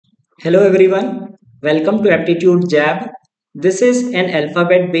Hello everyone, welcome to Aptitude Jab. This is an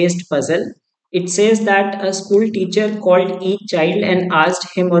alphabet based puzzle. It says that a school teacher called each child and asked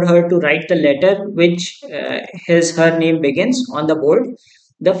him or her to write the letter which his her name begins on the board.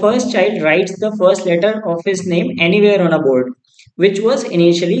 The first child writes the first letter of his name anywhere on a board, which was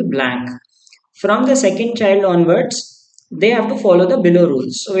initially blank. From the second child onwards, they have to follow the below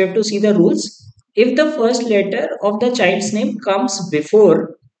rules. So we have to see the rules. If the first letter of the child's name comes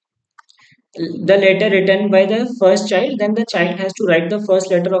before the letter written by the first child, then the child has to write the first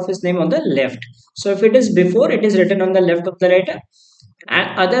letter of his name on the left. So if it is before, it is written on the left of the letter,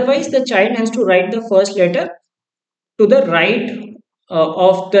 and otherwise the child has to write the first letter to the right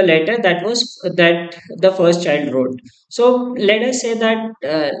of the letter that the first child wrote. So let us say that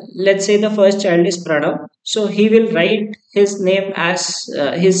let's say the first child is Pranav, so he will write his name as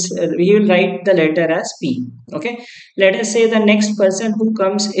he will write the letter as P. Okay, let us say the next person who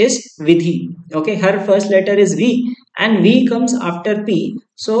comes is Vidhi. Okay, her first letter is V and V comes after P,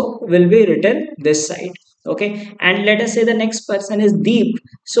 so will be written this side. Okay, and let us say the next person is Deep,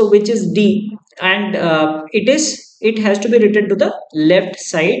 so which is D, and it has to be written to the left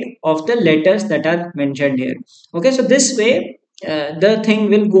side of the letters that are mentioned here. Okay, so this way the thing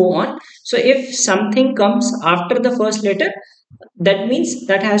will go on. So if something comes after the first letter, that means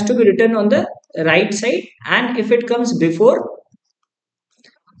that has to be written on the right side, and if it comes before,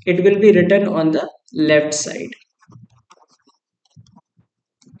 it will be written on the left side.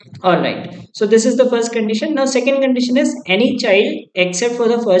 All right. So this is the first condition. Now, second condition is any child except for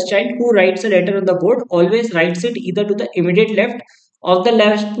the first child who writes a letter on the board always writes it either to the immediate left of the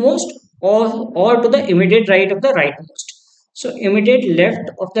leftmost or to the immediate right of the rightmost. So immediate left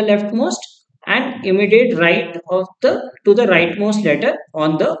of the leftmost and immediate right of the to the rightmost letter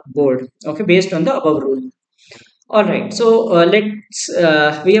on the board. Okay, based on the above rule. All right, so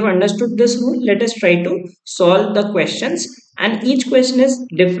we have understood this rule. Let us try to solve the questions, and each question is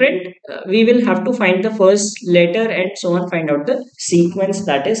different. We will have to find the first letter and so on, find out the sequence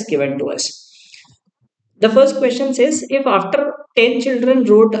that is given to us. The first question says if after 10 children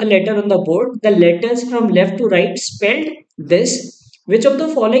wrote a letter on the board, the letters from left to right spelled this, which of the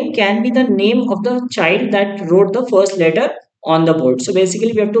following can be the name of the child that wrote the first letter on the board? So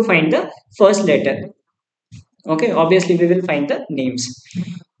basically, we have to find the first letter. Okay, obviously we will find the names.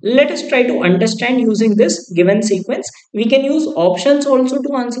 Let us try to understand using this given sequence. We can use options also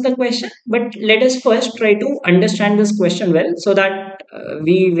to answer the question, but let us first try to understand this question well so that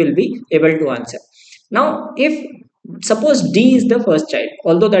we will be able to answer. Now if suppose D is the first child,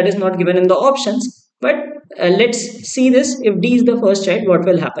 although that is not given in the options, but let's see this. If D is the first child, what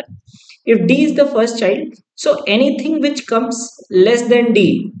will happen? If D is the first child, so anything which comes less than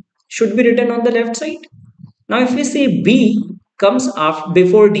D should be written on the left side. Now, if we say B comes after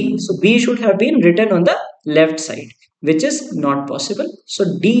before D, so B should have been written on the left side, which is not possible. So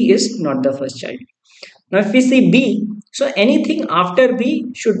D is not the first child. Now, if we say B, so anything after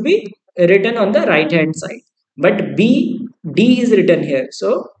B should be written on the right hand side. But D is written here,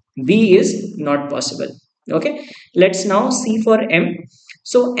 so B is not possible. Okay, let's now see for M.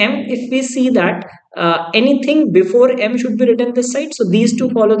 So M, if we see that anything before M should be written this side, so these two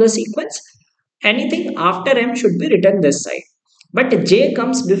follow the sequence. Anything after M should be written this side, but J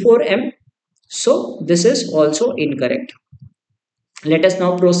comes before M, so this is also incorrect. Let us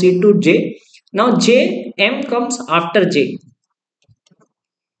now proceed to J. Now M comes after J,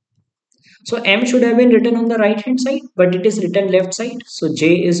 so M should have been written on the right hand side, but it is written left side, so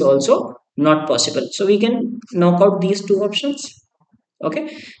J is also not possible. So we can knock out these two options.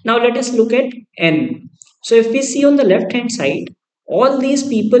 Okay, now let us look at N. So if we see on the left hand side, all these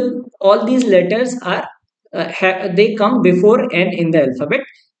people, all these letters are they come before N in the alphabet,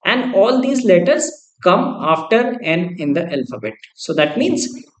 and all these letters come after N in the alphabet. So that means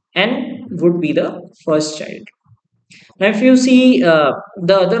N would be the first child. Now if you see the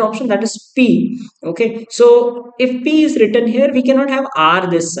other option, that is P. Okay, so if P is written here, we cannot have R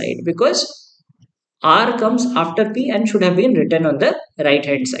this side because R comes after P and should have been written on the right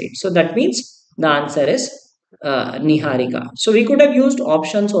hand side. So that means the answer is Niharika. So we could have used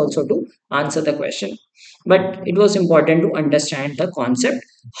options also to answer the question, but it was important to understand the concept,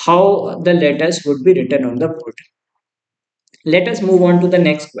 how the letters would be written on the board. Let us move on to the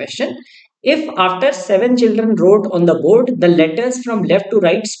next question. If after 7 children wrote on the board, the letters from left to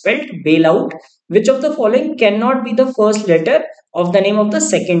right spelled bailout, which of the following cannot be the first letter of the name of the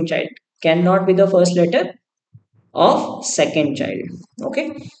second child? Cannot be the first letter of second child.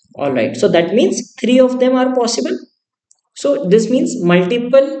 Okay. All right. So that means 3 of them are possible. So this means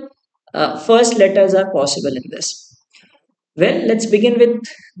multiple first letters are possible in this. Well, let's begin with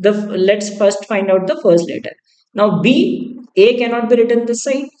let's first find out the first letter. Now A cannot be written this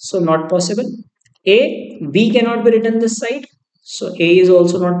side, so not possible. B cannot be written this side, so A is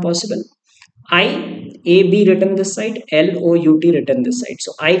also not possible. B written this side, written this side.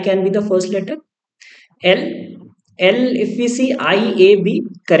 So I can be the first letter. L, if we see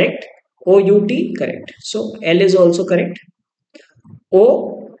correct, correct. So L is also correct.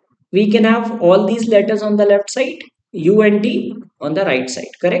 O, we can have all these letters on the left side, U and T on the right side,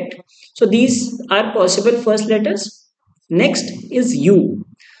 correct? So these are possible first letters. Next is U.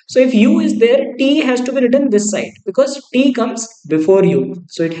 So if U is there, T has to be written this side because T comes before U.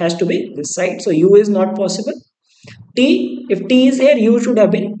 So it has to be this side. So U is not possible. If T is here, U should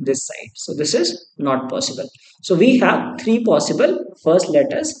have been this side. So this is not possible. So we have three possible first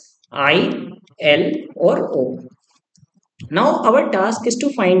letters, I, L or O. Now our task is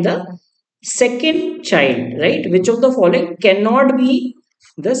to find the second child, right? Which of the following cannot be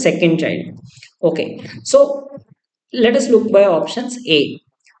the second child? Okay, so let us look by options A.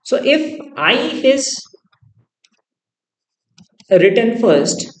 So if I is written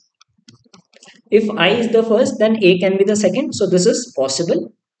first, if I is the first, then A can be the second. So this is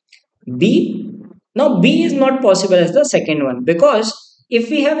possible. B, now B is not possible as the second one because if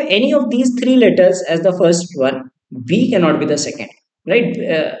we have any of these three letters as the first one, B cannot be the second, right?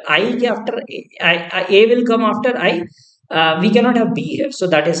 I after A will come after I. We cannot have B here, so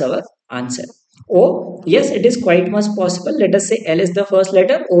that is our answer. O, yes, it is quite much possible. Let us say L is the first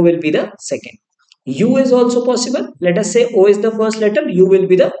letter, O will be the second. U is also possible. Let us say O is the first letter, U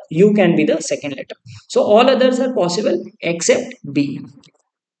can be the second letter. So all others are possible except B.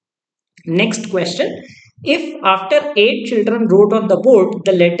 Next question. If after 8 children wrote on the board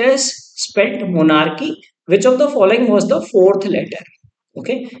the letters spelled monarchy, which of the following was the fourth letter?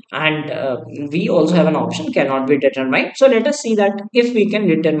 Okay, and we also have an option cannot be determined. So let us see that if we can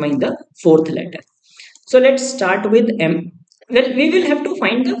determine the fourth letter. So let's start with M. Well, we will have to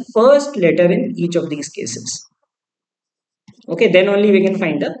find the first letter in each of these cases. Okay, then only we can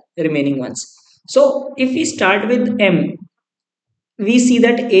find the remaining ones. So if we start with M, we see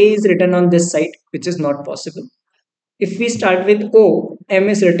that A is written on this side, which is not possible. If we start with O, M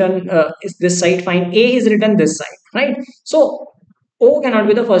is written is this side, fine. A is written this side, right? So O cannot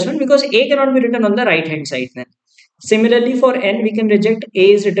be the first one because A cannot be written on the right hand side then. Similarly for N, we can reject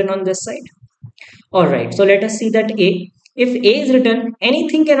A is written on this side. Alright, so let us see that A. If A is written,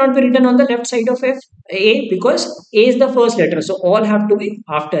 anything cannot be written on the left side of A because A is the first letter. So all have to be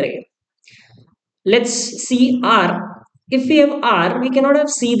after A. Let's see R. If we have R, we cannot have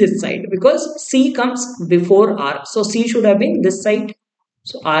C this side because C comes before R. So C should have been this side.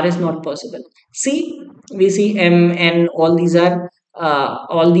 So R is not possible. C, we see M, N, all these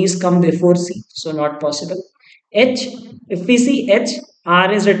come before C. So not possible. H, if we see H,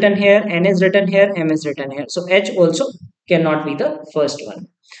 R is written here, N is written here, M is written here. So H also cannot be the first one.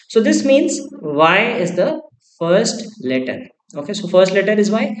 So this means Y is the first letter. Okay, so first letter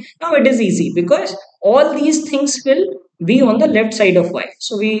is Y. Now it is easy because all these things will be on the left side of Y.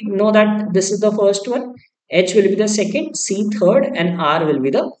 So we know that this is the first one, H will be the second, C third, and R will be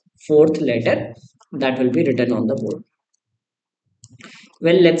the fourth letter that will be written on the board.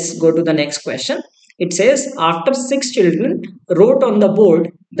 Well, let's go to the next question. It says, after 6 children wrote on the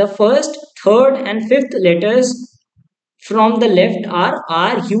board, the first, third, and fifth letters from the left are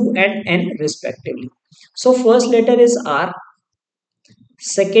R, U, and N respectively. So first letter is R,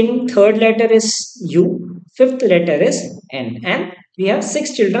 second, third letter is U, fifth letter is N, and we have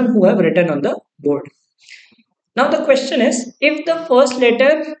 6 children who have written on the board. Now the question is, if the first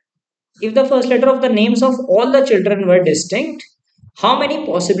letter of the names of all the children were distinct, how many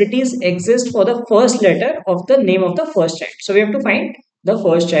possibilities exist for the first letter of the name of the first child? So we have to find the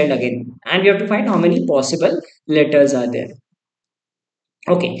first child again, and we have to find how many possible letters are there.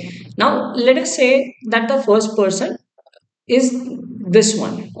 Okay, now let us say that the first person is this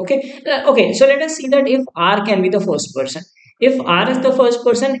one. Okay, so let us see that if R can be the first person. If R is the first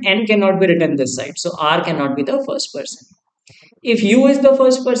person, N cannot be written this side, so R cannot be the first person. If U is the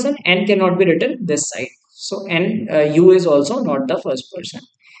first person, N cannot be written this side. So U is also not the first person.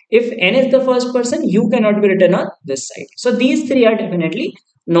 If N is the first person, U cannot be written on this side. So these three are definitely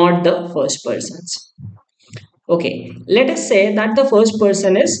not the first persons. Okay, let us say that the first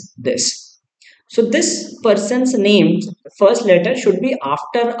person is this. So this person's name, first letter should be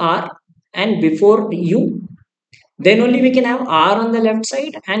after R and before U. Then only we can have R on the left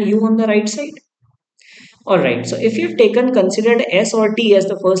side and U on the right side. Alright, so if you've considered S or T as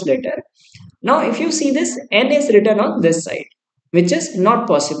the first letter, now if you see this, N is written on this side. which is not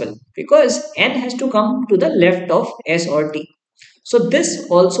possible because n has to come to the left of s or t. So this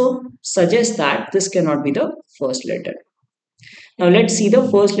also suggests that this cannot be the first letter. Now let's see the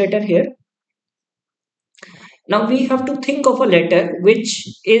first letter here. Now we have to think of a letter which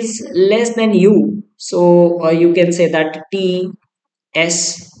is less than U. So you can say that T,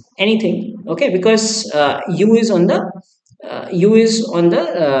 S, anything. Okay, because U is on the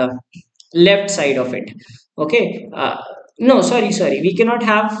left side of it. Okay. No, sorry. We cannot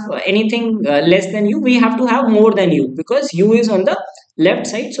have anything less than U. We have to have more than U because U is on the left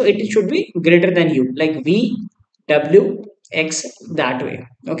side. So it should be greater than U, like V, W, X, that way.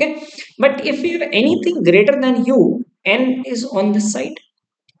 Okay. But if you have anything greater than U, N is on this side.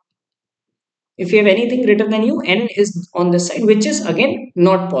 If you have anything greater than U, N is on this side, which is again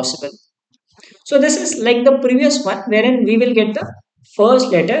not possible. So this is like the previous one, wherein we will get the first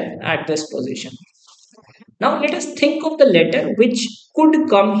letter at this position. Now let us think of the letter which could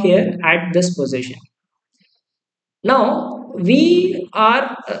come here at this position. Now we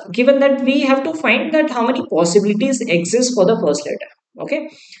are given that we have to find that how many possibilities exist for the first letter. Okay.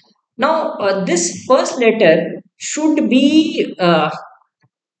 Now this first letter should be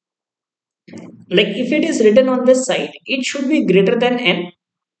like if it is written on this side, it should be greater than n,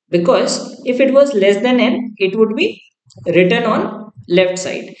 because if it was less than n, it would be written on left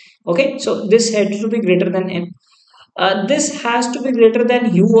side. Okay, so this had to be greater than n. This has to be greater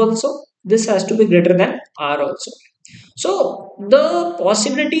than u also. This has to be greater than r also. So the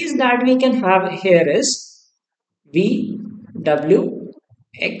possibilities that we can have here is v, w,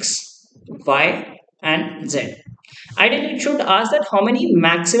 x, y, and z. Ideally it should ask that how many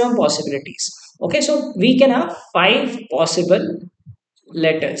maximum possibilities. Okay, so we can have five possible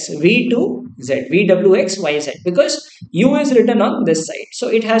letters v to z, v, w, x, y, z, because u is written on this side, so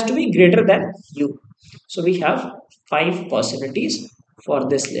it has to be greater than u. So we have five possibilities for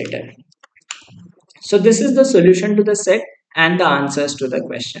this letter. So this is the solution to the set and the answers to the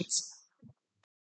questions.